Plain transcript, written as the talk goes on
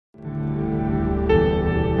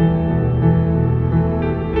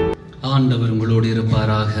ஆண்டவர் உங்களோடு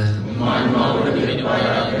இருப்பாராக.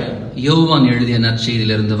 யோவான் எழுதிய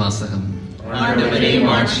நற்செய்தியிலிருந்து வாசகம்.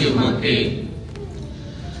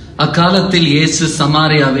 அக்காலத்தில் இயேசு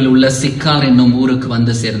சமாரியாவில் உள்ள சிக்கார் என்னும் ஊருக்கு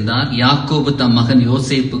வந்து சேர்ந்தார். யாக்கோபு தம் மகன்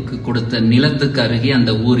யோசேப்புக்கு கொடுத்த நிலத்துக்கு அருகே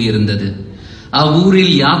அந்த ஊர் இருந்தது.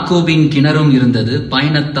 அவ்வூரில் யாக்கோபின் கிணறும் இருந்தது.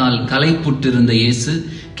 பயணத்தால் களைப்புற்றிருந்த இயேசு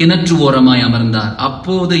கிணற்று ஓரமாய் அமர்ந்தார்.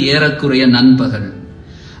 அப்போது ஏறக்குறைய நண்பகல்.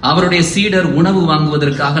 அவருடைய சீடர் உணவு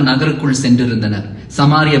வாங்குவதற்காக நகருக்குள் சென்றிருந்தனர்.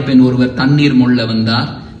 சமாரிய பெண் ஒருவர் தண்ணீர் மொள்ள வந்தார்.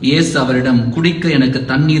 இயேசு அவரிடம், குடிக்க எனக்கு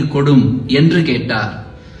தண்ணீர் கொடும் என்று கேட்டார்.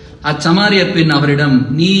 அச்சமாரிய பெண் அவரிடம்,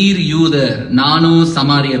 நீர் யூதர், நானோ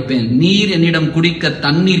சமாரிய பெண், நீர் என்னிடம் குடிக்க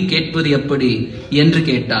தண்ணீர் கேட்பது எப்படி என்று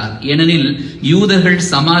கேட்டார். ஏனெனில் யூதர்கள்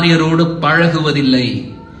சமாரியரோடு பழகுவதில்லை.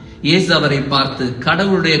 இயேசு அவரை பார்த்து,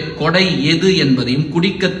 கடவுளுடைய கொடை எது என்பதையும்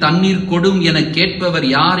குடிக்க தண்ணீர் கொடும் என கேட்பவர்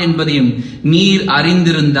யார் என்பதையும் நீர்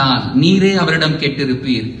அறிந்திருந்தால் நீரே அவரிடம்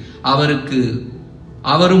கேட்டிருப்பீர்.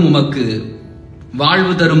 அவரும் உமக்கு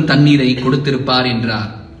வாழ்வு தரும் தண்ணீரை கொடுத்திருப்பார்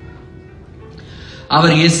என்றார்.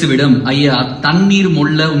 அவர் இயேசுவிடம், ஐயா, தண்ணீர்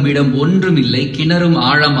மொள்ள உம்மிடம் ஒன்றும் இல்லை, கிணறும்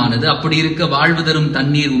ஆழமானது. அப்படி இருக்க வாழ்வு தரும்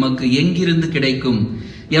தண்ணீர் உமக்கு எங்கிருந்து கிடைக்கும்?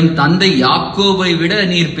 எம் தந்தை யாக்கோபை விட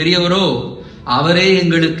நீர் பெரியவரோ? அவரே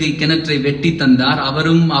எங்களுக்கு கிணற்றை வெட்டி தந்தார்.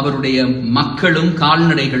 அவரும் அவருடைய மக்களும்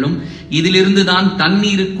கால்நடைகளும் இதிலிருந்து தான்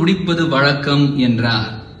தண்ணீர் குடிப்பது வழக்கம்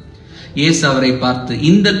என்றார். இயேசு அவரை பார்த்து,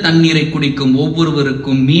 இந்த தண்ணீரை குடிக்கும்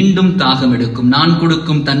ஒவ்வொருவருக்கும் மீண்டும் தாகம் எடுக்கும். நான்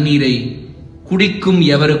கொடுக்கும் தண்ணீரை குடிக்கும்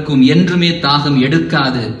எவருக்கும் என்றுமே தாகம்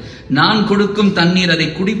எடுக்காது. நான் கொடுக்கும் தண்ணீர் அதை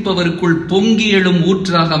குடிப்பவருக்குள் பொங்கி எழும்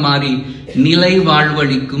ஊற்றாக மாறி நிலை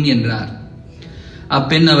வாழ்வளிக்கும் என்றார்.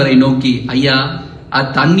 அப்பெண் அவரை நோக்கி, ஐயா,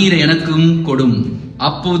 அத்தண்ணீரை எனக்கும் கொடும்.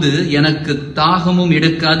 அப்போது எனக்கு தாகமும்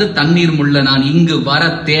எடுக்காது, தண்ணீர் முள்ள நான் இங்கு வர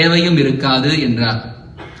தேவையும் இருக்காது என்றார்.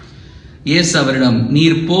 இயேசு அவரிடம்,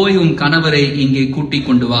 நீர் போய் உம் கணவரை இங்கே கூட்டிக்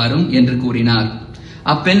கொண்டு வாரும் என்று கூறினார்.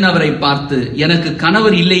 அப்பெண் அவரை பார்த்து, எனக்கு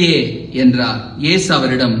கணவர் இல்லையே என்றார். இயேசு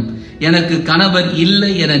அவரிடம், எனக்கு கணவர்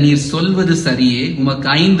இல்லை என நீர் சொல்வது சரியே. உமக்கு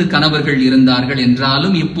 5 கணவர்கள் இருந்தார்கள்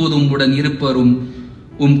என்றாலும் இப்போது உம்முடன் இருப்பவரும்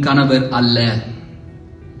உம் கணவர் அல்ல.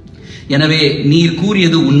 எனவே நீர்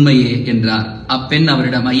கூறியது உண்மையே என்றார். அப்பெண்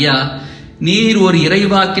அவரிடம், ஐயா, நீர் ஒரு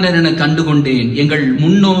இறைவாக்கினர் என கண்டுகொண்டேன். எங்கள்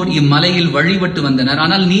முன்னோர் இம்மலையில் வழிபட்டு வந்தனர்,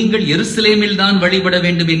 ஆனால் நீங்கள் எருசலேமில் தான் வழிபட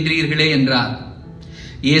வேண்டும் என்கிறீர்களே என்றார்.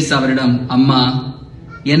 இயேசு அவரிடம், அம்மா,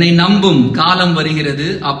 என்னை நம்பும் காலம் வருகிறது,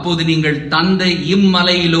 அப்போது நீங்கள் தந்தை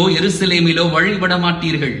இம்மலையிலோ எருசலேமிலோ வழிபட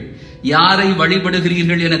மாட்டீர்கள். யாரை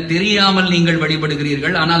வழிபடுகிறீர்கள் என தெரியாமல் நீங்கள்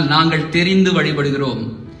வழிபடுகிறீர்கள், ஆனால் நாங்கள் தெரிந்து வழிபடுகிறோம்.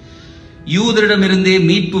 யூதரிடமிருந்தே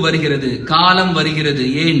மீட்பு வருகிறது, காலம் வருகிறது,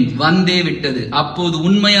 ஏன் வந்தே விட்டது. அப்போது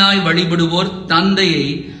உண்மையாய் வழிபடுவோர் தந்தையை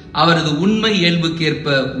அவரது உண்மை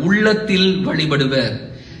இயல்புக்கேற்ப உள்ளத்தில் வழிபடுவர்.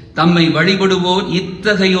 தம்மை வழிபடுவோர்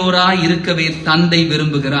இத்தகையோராய் இருக்கவே தந்தை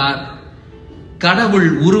விரும்புகிறார். கடவுள்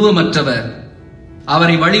உருவமற்றவர்.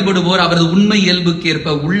 அவரை வழிபடுவோர் அவரது உண்மை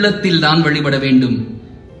இயல்புக்கேற்ப உள்ளத்தில் தான் வழிபட வேண்டும்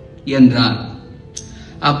என்றார்.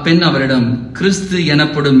 அப்பெண் அவரிடம், கிறிஸ்து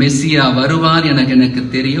எனப்படும் மெஸ்ஸியா வருவார் என எனக்கு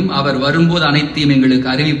தெரியும். அவர் வரும்போது அனைத்தையும் எங்களுக்கு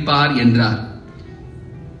அறிவிப்பார் என்றார்.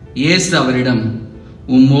 இயேசு அவரிடம்,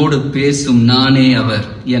 உம்மோடு பேசும் நானே அவர்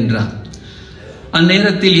என்றார்.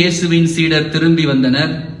 அந்நேரத்தில் இயேசுவின் சீடர் திரும்பி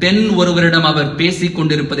வந்தனர். பெண் ஒருவரிடம் அவர் பேசிக்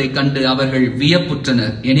கொண்டிருப்பதை கண்டு அவர்கள்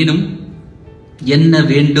வியப்புற்றனர். எனினும் என்ன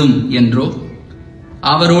வேண்டும் என்றோ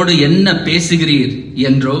அவரோடு என்ன பேசுகிறீர்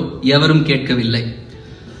என்றோ எவரும் கேட்கவில்லை.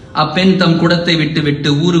 அப்பெண் தம் குடத்தை விட்டுவிட்டு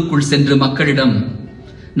ஊருக்குள் சென்று மக்களிடம்,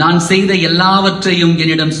 நான் செய்த எல்லாவற்றையும்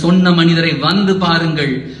என்னிடம் சொன்ன மனிதரை வந்து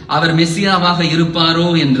பாருங்கள், அவர் மெஸ்ஸியாவாக இருப்பாரோ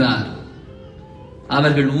என்றார்.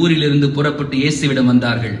 அவர்கள் ஊரிலிருந்து புறப்பட்டு இயேசுவிடம்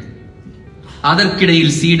வந்தார்கள்.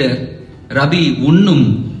 அதற்கிடையில் சீடர், ரபி, உண்ணும்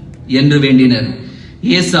என்று வேண்டினர்.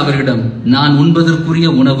 இயேசு அவர்களிடம், நான் உண்பதற்குரிய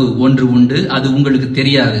உணவு ஒன்று உண்டு, அது உங்களுக்கு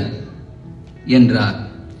தெரியாது என்றார்.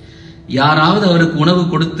 யாராவது அவருக்கு உணவு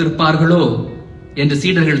கொடுத்திருப்பார்களோ என்று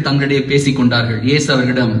சீடர்கள் தங்களிடையே பேசிக் கொண்டார்கள். இயேசு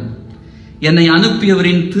அவர்களிடம், என்னை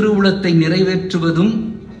அனுப்பியவரின் திருவுளத்தை நிறைவேற்றுவதும்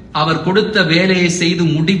அவர் கொடுத்த வேலையை செய்து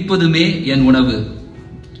முடிப்பதுமே என் உணவு.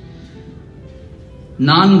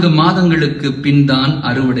 4 மாதங்களுக்கு பின் தான்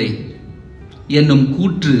அறுவடை என்னும்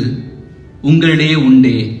கூற்று உங்களிடையே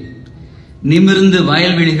உண்டே. நிமிர்ந்து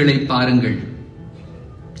வயல்வெளிகளை பாருங்கள்.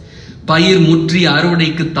 பயிர் முற்றி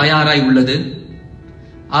அறுவடைக்கு தயாராய் உள்ளது.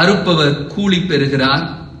 அறுப்பவர் கூலி பெறுகிறார்.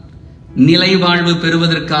 நிலை வாழ்வு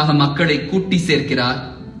பெறுவதற்காக மக்களை கூட்டி சேர்க்கிறார்.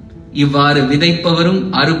 இவ்வாறு விதைப்பவரும்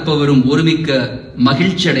அறுப்பவரும் ஒருமிக்க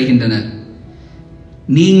மகிழ்ச்சி அடைகின்றனர்.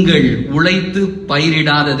 நீங்கள் உழைத்து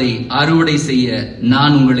பயிரிடாததை அறுவடை செய்ய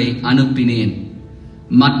நான் உங்களை அனுப்பினேன்.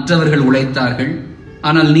 மற்றவர்கள் உழைத்தார்கள்,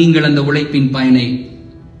 ஆனால் நீங்கள் அந்த உழைப்பின் பயனை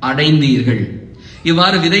அடைந்தீர்கள்.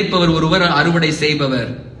 இவ்வாறு விதைப்பவர் ஒருவர், அறுவடை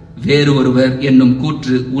செய்பவர் வேறு ஒருவர் என்னும்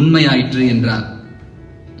கூற்று உண்மையாயிற்று என்றார்.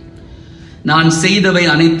 நான் செய்தவை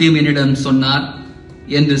அனைத்தையும் என்னிடம் சொன்னார்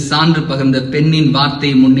என்று சான்று பகிர்ந்த பெண்ணின்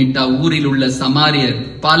வார்த்தையை முன்னிட்டு ஊரில் உள்ள சமாரியர்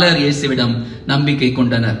பலர் இயேசுவிடம் நம்பிக்கை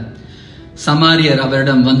கொண்டனர். சமாரியர்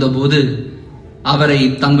அவரிடம் வந்தபோது அவரை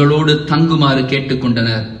தங்களோடு தங்குமாறு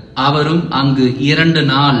கேட்டுக்கொண்டனர். அவரும் அங்கு 2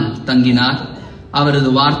 நாள் தங்கினார். அவரது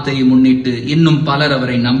வார்த்தையை முன்னிட்டு இன்னும் பலர்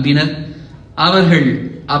அவரை நம்பினர். அவர்கள்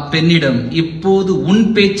அப்பெண்ணிடம், இப்போது உன்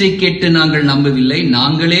பேச்சை கேட்டு நாங்கள் நம்பவில்லை,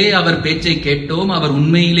 நாங்களே அவர் பேச்சை கேட்டோம், அவர்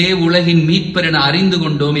உண்மையிலே உலகின் மீட்பர் என அறிந்து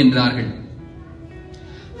கொண்டோம் என்றார்கள்.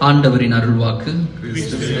 ஆண்டவரின் அருள்வாக்கு.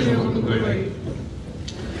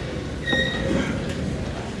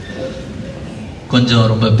 கொஞ்சம்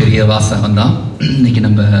ரொம்ப பெரிய வாசகம் தான் இன்னைக்கு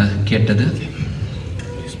நம்ம கேட்டது.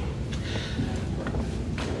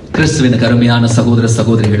 கிறிஸ்துவின் அருமையான சகோதர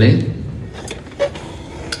சகோதரிகளே,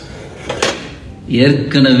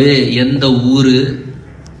 ஏற்கனவே எந்த ஊரு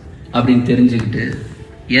அப்படின்னு தெரிஞ்சுக்கிட்டு,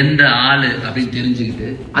 எந்த ஆளு அப்படின்னு தெரிஞ்சுக்கிட்டு,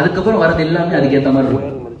 அதுக்கப்புறம் வரது எல்லாமே அதுக்கேற்ற மாதிரி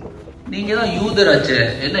இருக்கும். நீங்க தான் யூதராச்சே,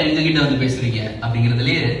 என்ன எங்ககிட்ட வந்து பேசுறீங்க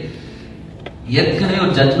அப்படிங்கிறதுலயே ஏற்கனவே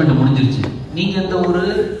ஒரு ஜட்மெண்ட் முடிஞ்சிருச்சு. நீங்க எந்த ஊரு,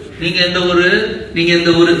 நீங்க எந்த ஊரு, நீங்க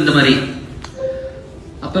எந்த ஊரு, இந்த மாதிரி.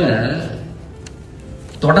 அப்ப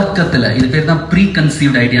தொடக்கத்துல இது பேர் தான் ப்ரீ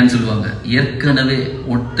கன்சீவ்ட் ஐடியான்னு சொல்லுவாங்க. ஏற்கனவே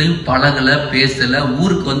ஒட்டையும் பழகல, பேசல,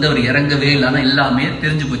 ஊருக்கு வந்து அவர் இறங்கவே இல்லைன்னா எல்லாமே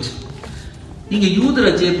தெரிஞ்சு போச்சு. நீங்க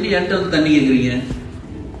யூதராச்சே, எப்படி என்கிட்ட வந்து தண்ணி கேட்குறீங்க?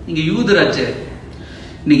 நீங்க யூதராச்சே.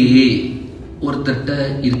 இன்னைக்கு ஒருத்தர்கிட்ட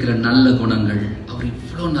இருக்கிற நல்ல குணங்கள், அவர்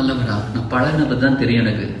இவ்வளவு நல்லவரா, நான் பழகினப்ப தான் தெரியும்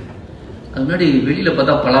எனக்கு. அது முன்னாடி வெளியில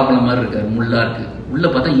பார்த்தா பலாப்பழம் மாதிரி இருக்காரு, முள்ளா இருக்கு, உள்ள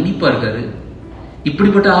பார்த்தா இனிப்பா இருக்காரு,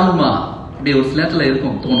 இப்படிப்பட்ட ஆளுமா அப்படி ஒரு சில நேரத்துல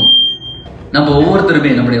இருக்கும், தோணும். நம்ம ஒவ்வொருத்தருமே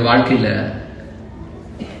நம்முடைய வாழ்க்கையில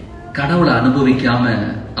கடவுளை அனுபவிக்காம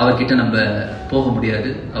அவர்கிட்ட நம்ம போக முடியாது,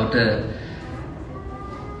 அவர்கிட்ட.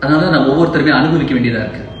 அதனால நம்ம ஒவ்வொருத்தருமே அனுபவிக்க வேண்டியதா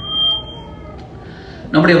இருக்கு.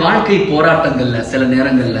 நம்முடைய வாழ்க்கை போராட்டங்கள்ல சில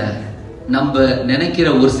நேரங்கள்ல நம்ம நினைக்கிற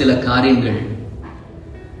ஒரு சில காரியங்கள்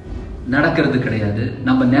நடக்கிறது கிடையாது.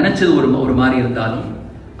 நம்ம நினைச்சது ஒரு மாதிரி இருந்தாலும்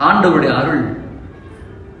ஆண்டவருடைய அருள்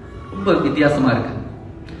ரொம்ப வித்தியாசமா இருக்கு.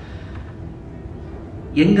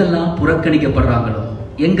 எங்கெல்லாம் புறக்கணிக்கப்படுறாங்களோ,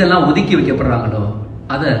 எங்கெல்லாம் ஒதுக்கி வைக்கப்படுறாங்களோ,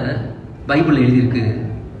 அத பைபிள் எழுதியிருக்கு.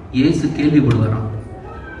 இயேசு கேள்விப்படுவாராம்.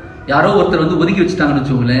 யாரோ ஒருத்தர் வந்து ஒதுக்கி வச்சுட்டாங்கன்னு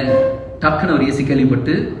வச்சுக்கோங்களேன், டக்குன்னு அவர் இயேசு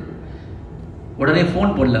கேள்விப்பட்டு உடனே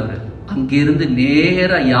போன் போடல. அவரு அங்கிருந்து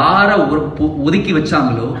நேரா யார ஒதுக்கி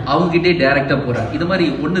வச்சாங்களோ அவங்க கிட்டே டைரக்டா போறார். இது மாதிரி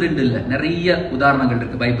 1 2 இல்ல, நிறைய உதாரணங்கள்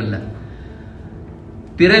இருக்கு பைபிள்ல.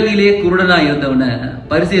 பிறவிலே குருடனா இருந்தவனை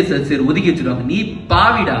பரிசேயர் ஒதுக்கி வச்சிருவாங்க. நீ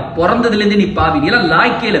பாவிடா, பிறந்ததுல இருந்து நீ பாவி, நீ எல்லாம்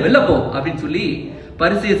லாய்க்கேல, வெளில போ அப்படின்னு சொல்லி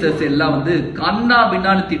பரிசேயர் எல்லாம் வந்து கண்ணா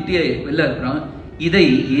பின்னான்னு திட்டி வெளில இருக்கிறாங்க. இதை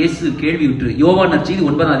இயேசு கேள்வியுற்று, யோவான் நற்செய்தி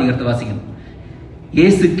 9ஆம் அதிகாரத்தை வாசிக்கணும்.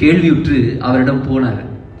 இயேசு கேள்வியுற்று அவரிடம் போனாரு.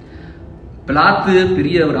 பிலாத்து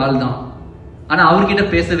பெரிய ஒரு ஆள் தான், ஆனா அவர்கிட்ட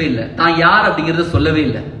பேசவே இல்லை, தான் யார் அப்படிங்கறத சொல்லவே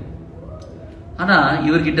இல்லை. ஆனா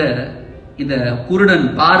இவர்கிட்ட இந்த குருடன்,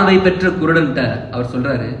 பார்வை பெற்ற குருடன் அவர்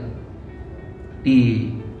சொல்றாரு, நீ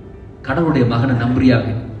கடவுளுடைய மகனை நம்புறியாக?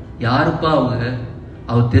 யாருப்பா அவங்க?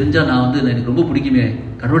 அவர் தெரிஞ்சா நான் வந்து எனக்கு ரொம்ப பிடிக்குமே,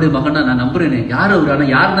 கடவுளுடைய மகனை நான் நம்புறேனே, யார் அவர்? ஆனா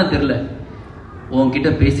யாருன்னு தெரியல. உன்கிட்ட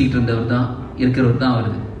பேசிக்கிட்டு இருந்தவர் தான், இருக்கிறவர் தான்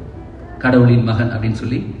அவரு கடவுளின் மகன் அப்படின்னு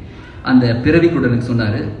சொல்லி அந்த பிறவி குருடனுக்கு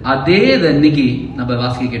சொன்னாரு. அதே இன்னைக்கு நம்ம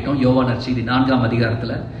வாசிக்க கேட்டோம் யோவான் நற்செய்தி 4ஆம்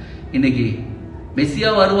அதிகாரத்துல. இன்னைக்கு மெசியா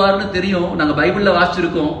வருவார்னு தெரியும், நாங்க பைபிள்ல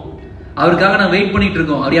வாசிச்சிருக்கோம், அவருக்காக நான் வெயிட் பண்ணிட்டு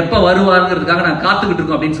இருக்கோம், அவர் எப்ப வருவாருங்கிறதுக்காக நான் காத்துக்கிட்டு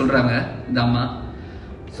இருக்கோம் அப்படின்னு சொல்றாங்க இந்த அம்மா.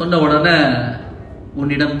 சொன்ன உடனே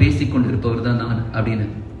உன்னிடம் பேசிக்கொண்டிருப்பவர் தான் நான் அப்படின்னு.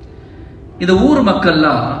 இந்த ஊர்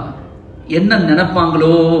மக்கள்லாம் என்ன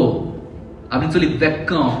நினைப்பாங்களோ அப்படின்னு சொல்லி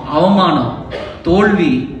வெக்கம், அவமானம்,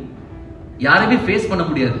 தோல்வி யாரையுமே ஃபேஸ் பண்ண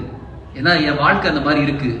முடியாது. ஏன்னா என் வாழ்க்கை அந்த மாதிரி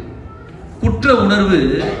இருக்கு. குற்ற உணர்வு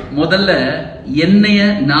முதல்ல என்னைய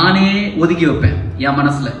நானே ஒதுக்கி வைப்பேன், என்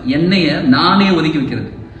மனசுல என்னைய நானே ஒதுக்கி வைக்கிறது.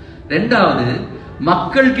 ரெண்டாவது,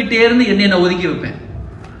 மக்கள் கிட்டே இருந்து என்னை நான் ஒதுக்கி வைப்பேன்.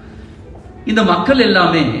 இந்த மக்கள்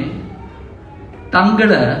எல்லாமே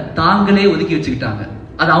தங்களை தாங்களே ஒதுக்கி வச்சுக்கிட்டாங்க,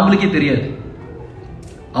 அது அவங்களுக்கே தெரியாது.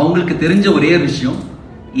 அவங்களுக்கு தெரிஞ்ச ஒரே விஷயம்,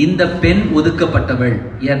 இந்த பெண் ஒதுக்கப்பட்டவள்,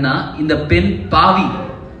 ஏன்னா இந்த பெண் பாவி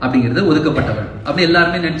அப்படிங்கிறது ஒதுக்கப்பட்டவள் அப்படி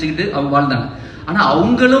எல்லாருமே நினைச்சுக்கிட்டு அவங்க வாழ்ந்தாங்க. ஆனா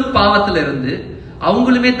அவங்களும் பாவத்துல இருந்து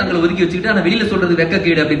அவங்களுமே தங்களை ஒதுக்கி வச்சுக்கிட்டு, ஆனா வெளியில சொல்றது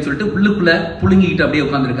வெக்கக்கேடு அப்படின்னு சொல்லிட்டு உள்ளுக்குள்ள புழுங்கிக்கிட்டு அப்படியே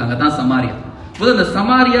உட்கார்ந்துருக்காங்க. தான் சமாரியா. இந்த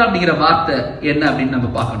சமாரியா அப்படிங்கிற வார்த்தை என்ன அப்படின்னு நம்ம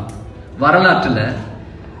பார்க்கணும். வரலாற்றுல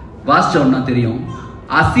வாசிச்சோம்னா தெரியும்,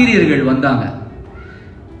 அசீரியர்கள் வந்தாங்க.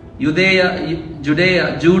 யுதேயா, ஜுடேயா,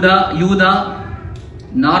 ஜூடா, யூதா,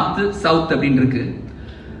 நார்த் சவுத் அப்படின்னு இருக்கு.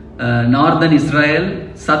 நார்தன் இஸ்ராயல்,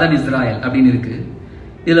 சதன் இஸ்ராயல் அப்படின்னு இருக்கு.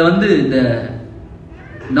 இதுல வந்து இந்த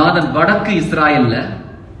நார்தன் வடக்கு இஸ்ராயல்ல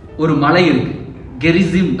ஒரு மலை இருக்கு,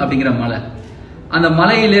 கெரிசிம் அப்படிங்கிற மலை. அந்த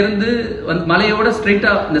மலையிலிருந்து மலையோட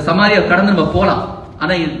ஸ்ட்ரைட்டா இந்த சமாரியா கடந்து நம்ம போலாம்.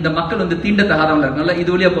 ஆனா இந்த மக்கள் வந்து தீண்டத்தகாதவங்க இருக்கனால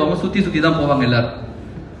இது வழியா போவாங்க, சுத்தி சுத்தி தான் போவாங்க எல்லாரும்.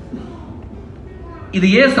 இது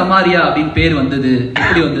ஏன் சமாரியா அப்படின்னு பேர் வந்தது,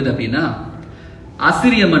 எப்படி வந்தது அப்படின்னா,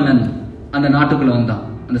 அசிரிய மன்னன் அந்த நாட்டுக்குள்ள வந்தான்,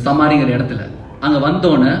 அந்த சமாரிங்கிற இடத்துல. அங்க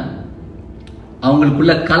வந்தோன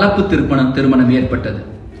அவங்களுக்குள்ள கலப்பு திருமணம் ஏற்பட்டது.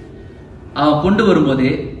 அவன் கொண்டு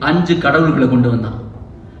வரும்போதே 5 கடவுள்களை கொண்டு வந்தான்.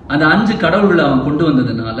 அந்த 5 கடவுள்களை அவன் கொண்டு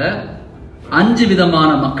வந்ததுனால 5 விதமான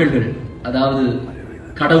மக்கள்கள், அதாவது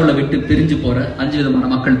கடவுளை விட்டு பிரிஞ்சு போற 5 விதமான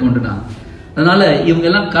மக்கள் தோன்றினாங்க. அதனால இவங்க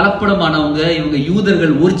எல்லாம் கலப்படமானவங்க, இவங்க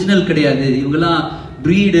யூதர்கள் ஒரிஜினல் கிடையாது, இவங்க எல்லாம்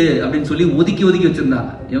பிரீடு அப்படின்னு சொல்லி ஒதுக்கி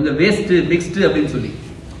வச்சிருந்தாங்க. இவங்க வேஸ்ட் மிக்ஸ்டு அப்படின்னு சொல்லி.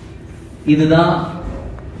 இதுதான்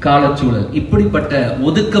காலச்சூழல். இப்படிப்பட்ட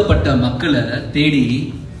ஒதுக்கப்பட்ட மக்களை தேடி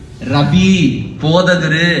ரபி,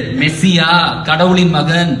 போதகரு, மெஸ்ஸியா, கடவுளின்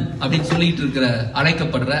மகன் அப்படின்னு சொல்லிட்டு இருக்கிற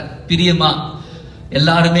அழைக்கப்படுற பிரியமா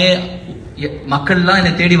எல்லாருமே மக்கள்லாம்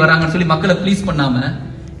என்னை தேடி வராங்கன்னு சொல்லி மக்களை ப்ளீஸ் பண்ணாம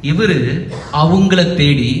இவரு அவங்கள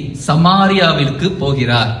தேடி சமாரியாவிற்கு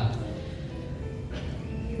போகிறார்.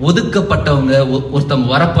 ஒதுக்கப்பட்டவங்க ஒருத்தவங்க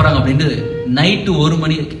வரப்போறாங்க அப்படின்னு நைட்டு 1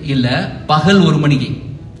 மணி இல்ல, பகல் 1 மணிக்கு.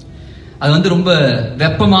 அது வந்து ரொம்ப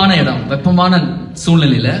வெப்பமான இடம், வெப்பமான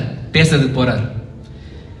சூழ்நிலையில பேசுறதுக்கு போறாரு.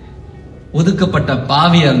 ஒதுக்கப்பட்ட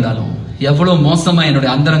பாவியா இருந்தாலும், எவ்வளவு மோசமா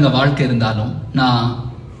என்னுடைய அந்தரங்க வாழ்க்கை இருந்தாலும், நான்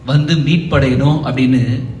வந்து மீட்படையணும் அப்படின்னு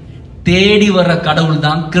தேடி வர்ற கடவுள்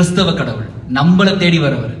தான் கிறிஸ்தவ கடவுள். நம்மளை தேடி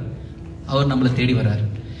வரவர், அவர் நம்மளை தேடி வர்றார்.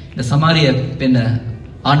 இந்த சமாரிய பெண்ணை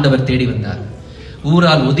ஆண்டவர் தேடி வந்தார்.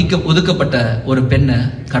 ஊரால் ஒதுக்கப்பட்ட ஒரு பெண்ணை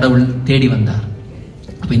கடவுள் தேடி வந்தார்.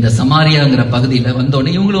 அப்ப இந்த சமாரியாங்கிற பகுதியில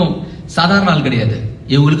வந்தோடனே இவங்களும் சாதாரண ஆள் கிடையாது,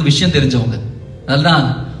 இவங்களுக்கு விஷயம் தெரிஞ்சவங்க. அதுதான்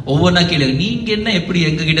ஒவ்வொன்றா கீழே, நீங்க என்ன எப்படி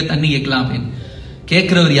எங்க கிட்ட தண்ணி கேட்கலாம் அப்படின்னு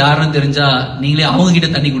கேட்கிறவர் யாருன்னு தெரிஞ்சா நீங்களே அவங்க கிட்ட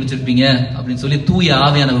தண்ணி குடிச்சிருப்பீங்க அப்படின்னு சொல்லி தூய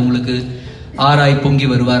ஆவியானவர் உங்களுக்கு ஆராய் பொங்கி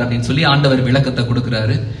வருவார் அப்படின்னு சொல்லி ஆண்டவர் விளக்கத்தை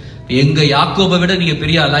கொடுக்கிறாரு. எங்க யாக்கோபை விட நீங்க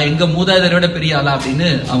பெரிய ஆளா, எங்க மூதாதையரை விட பெரிய ஆளா அப்படின்னு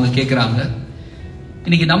அவங்க கேட்கிறாங்க.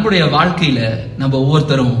 இன்னைக்கு நம்முடைய வாழ்க்கையில நம்ம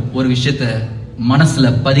ஒவ்வொருத்தரும் ஒரு விஷயத்த மனசுல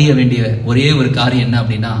பதிய வேண்டிய ஒரே ஒரு காரியம் என்ன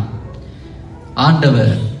அப்படின்னா,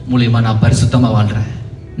 ஆண்டவர் மூலியமா நான் பரிசுத்தமா வாழ்றேன்.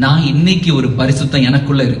 நான் இன்னைக்கு ஒரு பரிசுத்தம்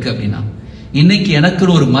எனக்குள்ள இருக்கு அப்படின்னா, இன்னைக்கு எனக்கு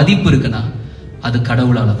ஒரு மதிப்பு இருக்குன்னா அது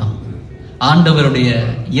கடவுளாலதான், ஆண்டவருடைய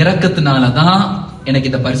இரக்கத்தினாலதான் எனக்கு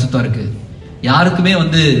இந்த பரிசுத்தம் இருக்கு. யாருக்குமே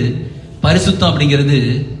வந்து பரிசுத்தம் அப்படிங்கிறது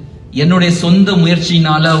என்னுடைய சொந்த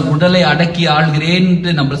முயற்சியினால உடலை அடக்கி ஆள்கிறேன்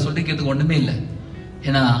நம்ம சொல்லிக்கிறதுக்கு ஒண்ணுமே இல்லை.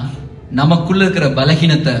 ஏன்னா நமக்குள்ள இருக்கிற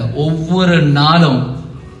பலகீனத்தை ஒவ்வொரு நாளும்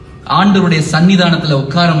ஆண்டவருடைய சன்னிதானத்துல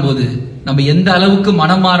உட்காரும் போது நம்ம எந்த அளவுக்கு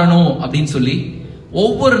மனம் மாறணும் அப்படின்னு சொல்லி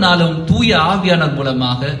ஒவ்வொரு நாளும் தூய ஆவியானவர்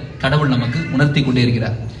மூலமாக கடவுள் நமக்கு உணர்த்தி கொண்டே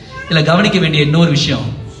இருக்கிறார். இதுல கவனிக்க வேண்டிய இன்னொரு விஷயம்,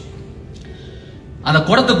 அந்த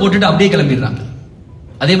குடத்தை போட்டுட்டு அப்படியே கிளம்பிடுறாங்க.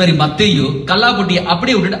 அதே மாதிரி மத்தேயு கல்லா பொட்டியை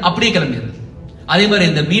அப்படியே விட்டுட்டு அப்படியே கிளம்பிடுறாரு. அதே மாதிரி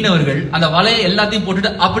இந்த மீனவர்கள் அந்த வலையை எல்லாத்தையும்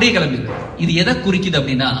போட்டுட்டு அப்படியே கிளம்பிடுறாரு. இது எதை குறிக்குது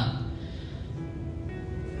அப்படின்னா,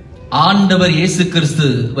 ஆண்டவர் இயேசு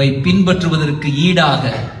கிறிஸ்துவை பின்பற்றுவதற்கு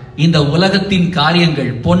ஈடாக இந்த உலகத்தின்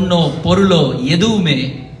காரியங்கள், பொன்னோ பொருளோ எதுவுமே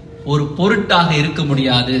ஒரு பொருட்டாக இருக்க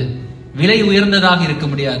முடியாது, விலை உயர்ந்ததாக இருக்க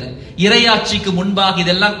முடியாது. இறையாட்சிக்கு முன்பாக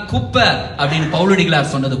இதெல்லாம் குப்பை அப்படின்னு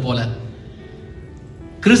பவுலடிகளார் சொன்னது போல,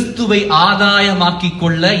 கிறிஸ்துவை ஆதாயமாக்கிக்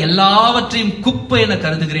கொள்ள எல்லாவற்றையும் குப்பை என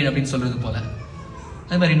கருதுகிறேன் அப்படின்னு சொல்றது போல.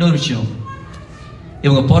 அதே மாதிரி இன்னொரு விஷயம்,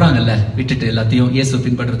 இவங்க போறாங்கல்ல, விட்டுட்டு எல்லாத்தையும் இயேசு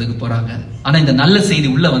பின்பற்றதுக்கு போறாங்க. ஆனா இந்த நல்ல செய்தி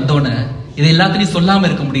உள்ள வந்தோடனே இதை எல்லாத்தையும் சொல்லாம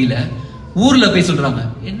இருக்க முடியல. ஊர்ல போய் சொல்றாங்க,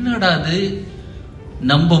 என்னடா அது,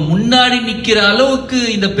 நம்ம முன்னாடி நிக்கிற அளவுக்கு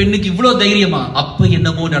இந்த பெண்ணுக்கு இவ்வளவு தைரியமா? அப்ப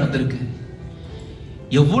என்னமோ நடந்திருக்கு,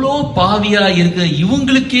 எவ்வளோ பாவியா இருக்கு,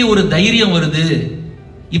 இவங்களுக்கே ஒரு தைரியம் வருது,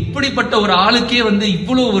 இப்படிப்பட்ட ஒரு ஆளுக்கே வந்து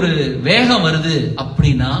இவ்வளவு ஒரு வேகம் வருது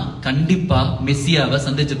அப்படின்னா கண்டிப்பா மெஸ்ஸியாவை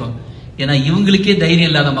சந்திச்சிருப்பாங்க. ஏன்னா இவங்களுக்கே தைரியம்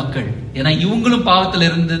இல்லாத மக்கள், ஏன்னா இவங்களும் பாவத்துல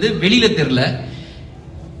இருந்தது வெளியில தெரியல,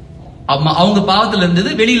 அவங்க பாவத்துல இருந்தது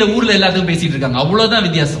வெளியில ஊர்ல எல்லாத்துக்கும் பேசிட்டு இருக்காங்க, அவ்வளவுதான்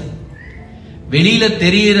வித்தியாசம். வெளியில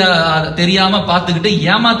தெரியாம பார்த்துக்கிட்டு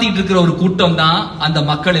ஏமாத்திட்டு இருக்கிற ஒரு கூட்டம் தான் அந்த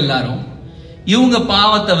மக்கள் எல்லாரும். இவங்க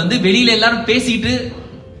பாவத்தை வந்து வெளியில எல்லாரும் பேசிட்டு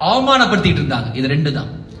அவமானப்படுத்திட்டு இருந்தாங்க. இது ரெண்டு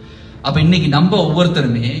தான். அப்ப இன்னைக்கு நம்ம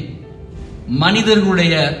ஒவ்வொருத்தருமே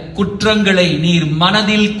மனிதர்களுடைய குற்றங்களை நீர்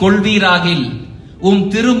மனதில் கொள்வீராகில் உம்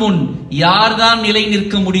திருமுன் யார்தான் நிலை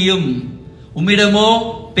நிற்க முடியும்? உம்மிடமோ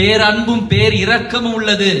பேரன்பும் பேர் இரக்கமும்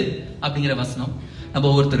உள்ளது அப்படிங்கிற வசனம் நம்ம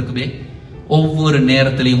ஒவ்வொருத்தருக்குமே ஒவ்வொரு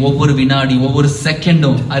நேரத்திலையும் ஒவ்வொரு வினாடி ஒவ்வொரு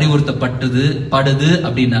செகண்டும் அறிவுறுத்தப்பட்டது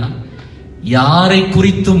அப்படின்னா, யாரை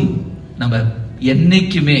குறித்தும் நம்ம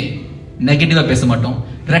என்னைக்குமே நெகட்டிவா பேச மாட்டோம்.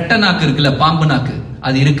 ரெட்ட நாக்கு இருக்குல்ல, பாம்பு நாக்கு,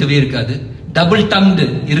 அது இருக்கவே இருக்காது. டபுள் டங்டு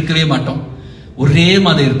இருக்கவே மாட்டோம். ஒரே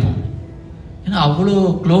மாதிரி இருப்போம். ஏன்னா அவ்வளோ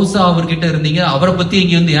க்ளோஸா அவர்கிட்ட இருந்தீங்க, அவரை பத்தி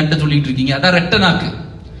இங்க வந்து என்கிட்ட சொல்லிட்டு இருக்கீங்க. அதான் ரெட்ட நாக்கு.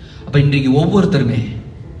 அப்ப இன்றைக்கு ஒவ்வொருத்தருமே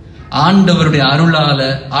ஆண்டவருடைய அருளால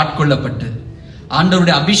ஆட்கொள்ளப்பட்டு,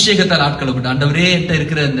 ஆண்டவருடைய அபிஷேகத்தால் ஆட்கொள்ளப்பட்டு, ஆண்டவரே என்கிட்ட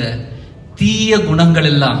இருக்கிற இந்த தீய குணங்கள்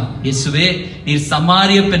எல்லாம் இயேசுவே நீர்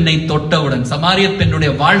சமாரிய பெண்ணை தொட்டவுடன், சமாரிய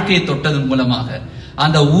பெண்ணுடைய வாழ்க்கையை தொட்டதன் மூலமாக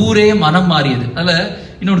அந்த ஊரே மனம் மாறியது. அதனால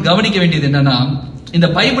இன்னொன்று கவனிக்க வேண்டியது என்னன்னா, இந்த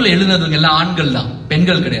பைபிள் எழுதுனதுங்க எல்லாம் ஆண்கள் தான்,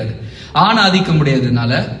 பெண்கள் கிடையாது. ஆண் ஆதிக்கம்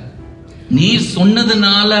முடியாததுனால நீர்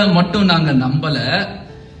சொன்னதுனால மட்டும் நாங்க நம்பல,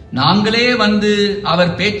 நாங்களே வந்து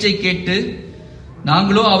அவர் பேச்சை கேட்டு,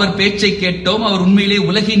 நாங்களோ அவர் பேச்சை கேட்டோம், அவர் உண்மையிலே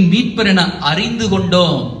உலகின் மீட்பர் என அறிந்து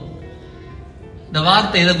கொண்டோம். இந்த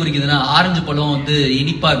வார்த்தை எதை குறிக்குதுன்னா, ஆரஞ்சு பழம் வந்து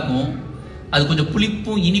இனிப்பா இருக்கும், அது கொஞ்சம்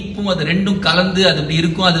புளிப்பும் இனிப்பும் அது ரெண்டும் கலந்து அது இப்படி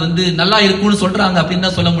இருக்கும், அது வந்து நல்லா இருக்கும்னு சொல்றாங்க அப்படின்னு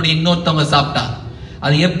தான் சொல்ல முடியும். இன்னொருத்தவங்க சாப்பிட்டா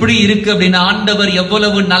அது எப்படி இருக்கு அப்படின்னா, ஆண்டவர்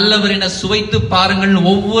எவ்வளவு நல்லவர் என சுவைத்து பாருங்கள்.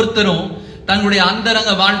 ஒவ்வொருத்தரும் தங்களுடைய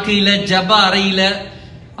அந்தரங்க வாழ்க்கையில ஜெப அறையில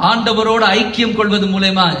ஆண்டவரோட ஐக்கியம் கொள்வது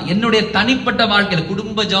மூலமா, என்னுடைய தனிப்பட்ட வாழ்க்கையில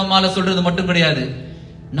குடும்ப ஜெபமால சொல்றது மட்டும் கிடையாது,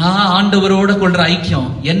 நான் ஆண்டவரோட கொள்ற ஐக்கியம்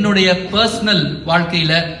என்னுடைய பர்சனல்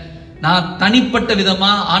வாழ்க்கையில நான் தனிப்பட்ட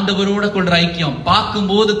விதமா ஆண்டவரோட கொள்ற ஐக்கியம்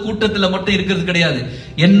பார்க்கும்போது கூட்டத்துல மட்டும் இருக்கிறது கிடையாது.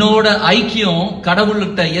 என்னோட ஐக்கியம்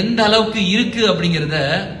கடவுள்கிட்ட எந்த அளவுக்கு இருக்கு அப்படிங்கறத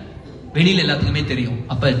வெளியில எல்லாத்துக்குமே தெரியும்.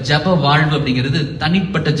 அப்ப ஜெப வாழ்வு அப்படிங்கிறது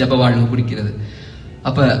தனிப்பட்ட ஜெப வாழ்வு குறிக்கிறது.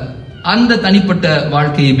 அப்ப அந்த தனிப்பட்ட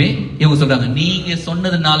வாழ்க்கையுமே இவங்க சொல்றாங்க, நீங்க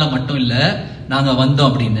சொன்னதுனால மட்டும் இல்ல நாங்க வந்தோம்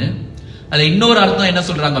அப்படின்னு. அதுல இன்னொரு அர்த்தம் என்ன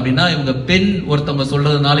சொல்றாங்க அப்படின்னா, இவங்க பெண் ஒருத்தவங்க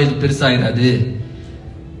சொல்றதுனால இது பெருசாயிராது.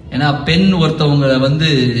 ஏன்னா பெண் ஒருத்தவங்க வந்து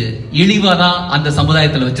இழிவாதான் அந்த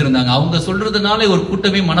சமுதாயத்துல வச்சிருந்தாங்க. அவங்க சொல்றதுனால ஒரு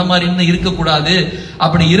கூட்டமே மனமாறின்னு இருக்கக்கூடாது.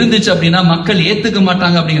 அப்படி இருந்துச்சு அப்படின்னா மக்கள் ஏத்துக்க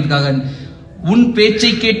மாட்டாங்க அப்படிங்கிறதுக்காக, உன் பேச்சை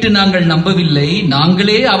கேட்டு நாங்கள் நம்பவில்லை,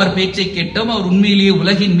 நாங்களே அவர் பேச்சை கேட்டோம், அவர் உண்மையிலேயே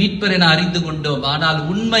உலகின் மீட்பர் என அறிந்து கொண்டோம். ஆனால்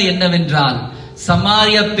உண்மை என்னவென்றால்,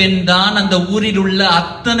 சமாரிய பெண் தான் அந்த ஊரில் உள்ள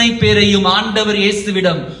அத்தனை பேரையும் ஆண்டவர்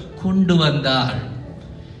இயேசுவிடம் கொண்டு வந்தாள்.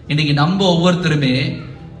 இன்னைக்கு நம்ம ஒவ்வொருத்தருமே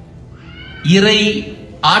இறை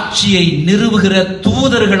ஆட்சியை நிறுவுகிற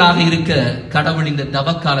தூதர்களாக இருக்க கடவுள் இந்த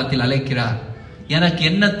தவக்காலத்தில் அழைக்கிறார். எனக்கு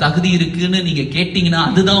என்ன தகுதி இருக்குன்னு நீங்க கேட்டீங்கன்னா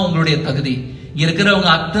அதுதான் உங்களுடைய தகுதி. இருக்கிறவங்க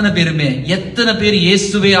அத்தனை பேருமே, எத்தனை பேர்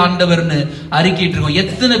இயேசுவே ஆண்டவர்னு அறிக்கைட்டு இருக்கோம்,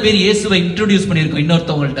 எத்தனை பேர் இயேசுவை இன்ட்ரோடியூஸ் பண்ணிருக்கோம்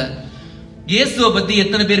இன்னொருத்தவங்கள்ட்ட, இயேசுவை பத்தி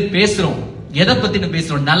எத்தனை பேர் பேசுறோம், எதை பத்தி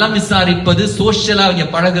பேசுறோம், நலம் விசாரிப்பது, சோசியலா இங்க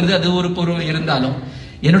பழகுறது, அது ஒரு பொருள் இருந்தாலும்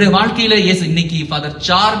என்னுடைய வாழ்க்கையில இயேசு. இன்னைக்கு ஃபாதர்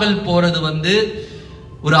சார்பல் போறது வந்து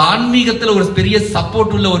ஒரு ஆன்மீகத்துல ஒரு பெரிய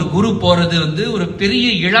சப்போர்ட் உள்ள ஒரு குரு போறது வந்து ஒரு பெரிய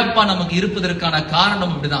இழப்பா நமக்கு இருப்பதற்கான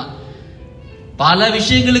காரணம் அப்படிதான். பல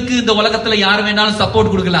விஷயங்களுக்கு இந்த உலகத்துல யார் வேணாலும்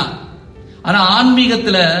சப்போர்ட் கொடுக்கலாம், ஆனா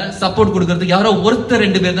ஆன்மீகத்துல சப்போர்ட் கொடுக்கறதுக்கு யாரோ ஒருத்தர்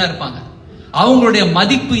ரெண்டு பேர் தான் இருப்பாங்க. அவங்களுடைய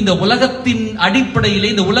மதிப்பு இந்த உலகத்தின் அடிப்படையிலே,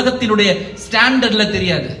 இந்த உலகத்தினுடைய ஸ்டாண்டர்ட்ல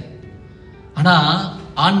தெரியாது. ஆனா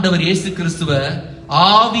ஆண்டவர் இயேசு கிறிஸ்துவ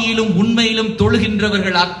ஆவியிலும் உண்மையிலும்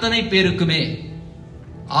தொழுகின்றவர்கள் அத்தனை பேருக்குமே,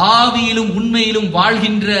 ஆவியிலும் உண்மையிலும்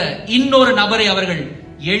வாழ்கின்ற இன்னொரு நபரை அவர்கள்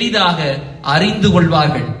எளிதாக அறிந்து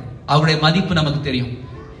கொள்வார்கள். அவருடைய மதிப்பு நமக்கு தெரியும்.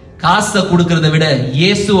 காசை கொடுக்கறத விட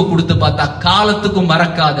இயேசுவை கொடுத்து பார்த்தா காலத்துக்கும்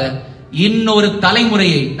மறக்காத இன்னொரு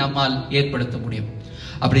தலைமுறையை நம்மால் ஏற்படுத்த முடியும்.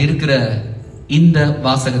 அப்படி இருக்கிற இந்த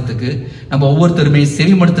வாசகத்துக்கு நம்ம ஒவ்வொருத்தருமே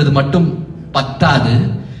செவிமடுத்தது மட்டும் பத்தாது,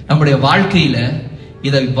 நம்முடைய வாழ்க்கையில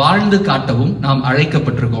இதை வாழ்ந்து காட்டவும் நாம்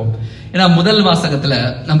அழைக்கப்பட்டிருக்கோம். ஏன்னா முதல் வாசகத்துல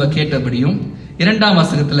நம்ம கேட்டபடியும், இரண்டாம்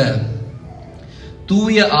வாசகத்துல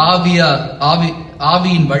தூய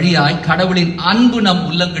ஆவியின் வழியாய் கடவுளின் அன்பு நம்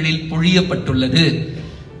உள்ளங்களில் பொழியப்பட்டுள்ளது.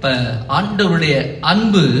 இப்ப ஆண்டவருடைய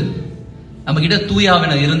அன்பு நம்ம கிட்ட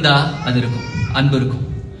தூயாவின இருந்தா அது இருக்கும், அன்பு இருக்கும்,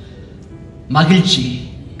 மகிழ்ச்சி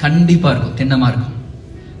கண்டிப்பா இருக்கும், திண்ணமா இருக்கும்.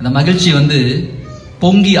 அந்த மகிழ்ச்சி வந்து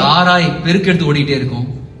பொங்கி ஆராய் பெருக்கெடுத்து ஓடிட்டே இருக்கும்.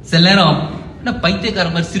 சில நேரம் என்ன பைத்தியக்கார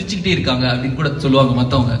மாதிரி சிரிச்சுக்கிட்டே இருக்காங்க அப்படின்னு கூட சொல்லுவாங்க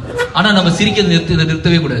மத்தவங்க. ஆனா நம்ம சிரிக்கிறது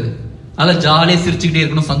நிறுத்தவே கூடாது. அதனால ஜாலியா சிரிச்சுக்கிட்டே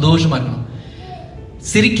இருக்கணும், சந்தோஷமா இருக்கணும்.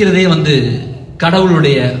 சிரிக்கிறதே வந்து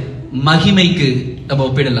கடவுளுடைய மகிமைக்கு நம்ம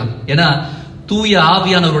ஒப்பிடலாம். ஏன்னா தூய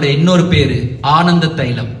ஆவியானவருடைய இன்னொரு பேரு ஆனந்த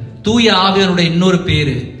தைலம், தூய ஆவியானவருடைய இன்னொரு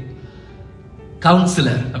பேரு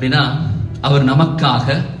கவுன்சிலர். அப்படின்னா அவர் நமக்காக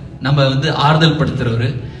நம்ம வந்து ஆறுதல் படுத்துறவரு,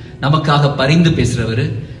 நமக்காக பரிந்து பேசுறவரு,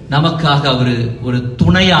 நமக்காக அவரு ஒரு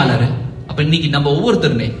துணையாளர். அப்ப இன்னைக்கு நம்ம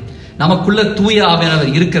ஒவ்வொருத்தருமே நமக்குள்ள தூய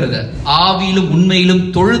ஆவியானவர் இருக்கிறத, ஆவியிலும் உண்மையிலும்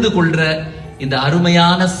தொழுது கொள்ற இந்த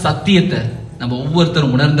அருமையான சத்தியத்தை நம்ம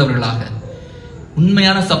ஒவ்வொருத்தரும் உணர்ந்தவர்களாக,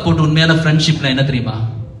 உண்மையான சப்போர்ட், உண்மையான ஃப்ரெண்ட்ஷிப்னா என்ன தெரியுமா?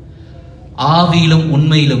 ஆவியிலும்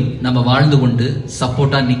உண்மையிலும் நம்ம வாழ்ந்து கொண்டு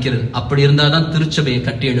சப்போர்ட்டா நிக்கிறது. அப்படி இருந்தாதான் திருச்சபையை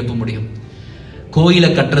கட்டி எழுப்ப முடியும். கோயிலை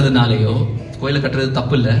கட்டுறதுனாலயோ, கோயிலை கட்டுறது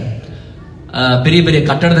தப்பு இல்லை, பெரிய பெரிய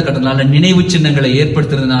கட்டடத்தை கட்டுறதுனால, நினைவு சின்னங்களை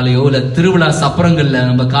ஏற்படுத்துறதுனாலயோ, இல்ல திருவிழா சப்பரங்கள்ல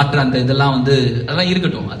நம்ம காட்டுற அந்த இதெல்லாம் அதெல்லாம்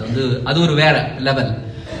இருக்கட்டும். அது ஒரு வேற லெவல்.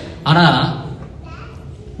 ஆனா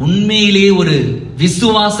உண்மையிலேயே ஒரு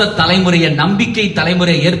விசுவாச தலைமுறையை, நம்பிக்கை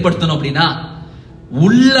தலைமுறையை ஏற்படுத்தணும் அப்படின்னா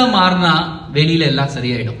உள்ள மாறினா வெளியில எல்லாம்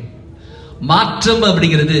சரியாயிடும். மாற்றம்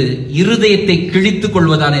அப்படிங்கிறது இருதயத்தை கிழித்துக்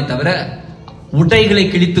கொள்வதானே தவிர உடைகளை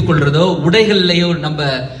கிழித்துக் கொள்றதோ, உடைகள்லயோ நம்ம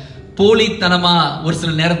போலித்தனமா ஒரு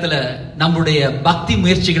சில நேரத்துல நம்முடைய பக்தி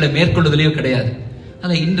முயற்சிகளை மேற்கொள்வதிலேயோ கிடையாது.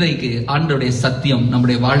 ஆனா இன்றைக்கு ஆண்டவருடைய சத்தியம்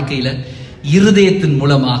நம்முடைய வாழ்க்கையில இருதயத்தின்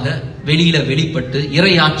மூலமாக வெளியில வெளிப்பட்டு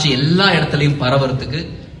இறையாட்சி எல்லா இடத்துலயும் பரவறதுக்கு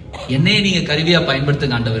என்னையே நீங்க கருவியா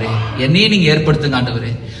பயன்படுத்துங்க ஆண்டவரே, என்னையே நீங்க ஏற்படுத்துங்க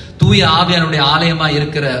ஆண்டவரே. தூய ஆவியானுடைய ஆலயமா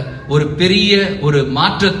இருக்கிற ஒரு பெரிய ஒரு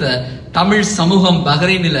மாற்றத்தை தமிழ் சமூகம்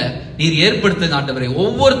பஹ்ரைனில நீர் ஏற்படுத்துங்க ஆண்டவரே.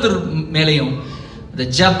 ஒவ்வொருத்தர் மேலையும் இந்த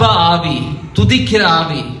ஜப ஆவி, துதிக்கிற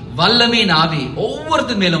ஆவி, வல்லமையின் ஆவி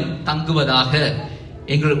ஒவ்வொருத்தர் மேலும் தங்குவதாக.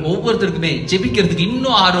 எங்கள் ஒவ்வொருத்தருக்குமே ஜெபிக்கிறதுக்கு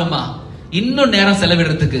இன்னும் ஆர்வமா, இன்னும் நேரம்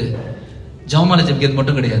செலவிடுறதுக்கு, ஜெபமால ஜெபிக்கிறது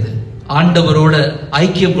மட்டும் கிடையாது, ஆண்டவரோட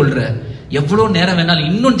ஐக்கியம் கொள்ற எவ்வளவு நேரம் வேணாலும்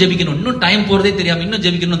இன்னும் ஜெபிக்கணும், இன்னும் டைம் போறதே தெரியாம இன்னும்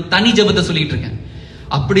ஜெபிக்கணும், தனி ஜெபத்தை சொல்லிட்டு இருக்கேன்.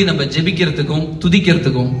 அப்படி நம்ம ஜெபிக்கிறதுக்கும்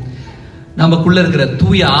துதிக்கிறதுக்கும் நமக்குள்ள இருக்கிற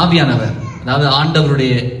தூய ஆவியானவர், அதாவது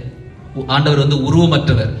ஆண்டவர்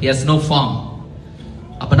உருவமற்றவர், எஸ் நோ ஃபார்ம்.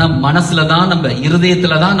 அப்பனா மனசுலதான், நம்ம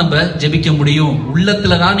இருதயத்துலதான் நம்ம ஜெபிக்க முடியும்,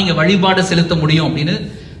 உள்ளத்துலதான் நீங்க வழிபாடு செலுத்த முடியும் அப்படின்னு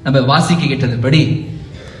நம்ம வாசிக்க கேட்டதுபடி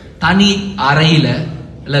தனி அறையில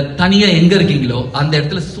இல்ல தனியா எங்க இருக்கீங்களோ அந்த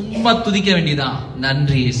இடத்துல சும்மா துதிக்க வேண்டியதான்.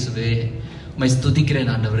 நன்றி இயேசுவே, உம்மை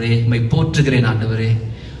ஸ்துதிக்கிறேன் ஆண்டவரே, உம்மை போற்றுகிறேன் ஆண்டவரே,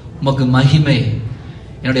 உமக்கு மகிமை,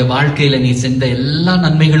 என்னுடைய வாழ்க்கையில நீ செஞ்ச எல்லா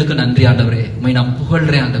நன்மைகளுக்கும் நன்றி ஆண்டவரே, உம்மை நான்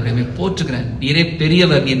புகழ்றேன் ஆண்டவரே, உம்மை போற்றுகிறேன், நீரே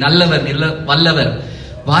பெரியவர், நீ நல்லவர், நீ வல்லவர்.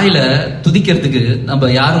 வாயில துதிக்கிறதுக்கு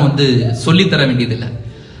நம்ம யாரும் சொல்லி தர வேண்டியதில்லை.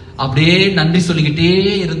 அப்படியே நன்றி சொல்லிக்கிட்டே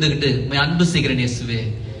இருந்துகிட்டு உம்மை அன்பு செய்கிறேன் இயேசுவே,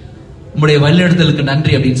 உம்முடைய வழிநடத்தலுக்கு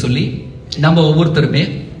நன்றி அப்படின்னு சொல்லி நம்ம ஒவ்வொருத்தருமே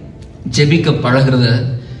ஜெபிக்க பழகிறத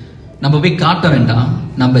நம்ம போய் காட்ட வேண்டாம்.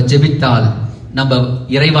 நம்ம ஜெபித்தால், நம்ம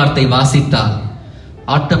இறைவார்த்தை வாசித்தால்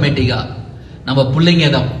ஆட்டோமேட்டிக்கா நம்ம பிள்ளைங்க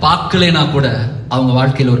அதை பார்க்கலைனா கூட அவங்க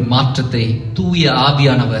வாழ்க்கையில் ஒரு மாற்றத்தை தூய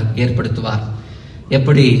ஆவியானவர் ஏற்படுத்துவார்.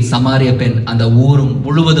 எப்படி சமாரிய பெண் அந்த ஊரும்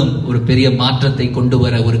முழுவதும் ஒரு பெரிய மாற்றத்தை கொண்டு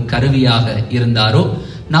வர ஒரு கருவியாக இருந்தாரோ,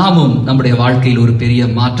 நாமும் நம்முடைய வாழ்க்கையில் ஒரு பெரிய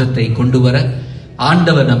மாற்றத்தை கொண்டு வர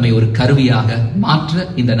ஆண்டவர் நம்மை ஒரு கருவியாக மாற்ற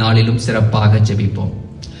இந்த நாளிலும் சிறப்பாக ஜெபிப்போம்.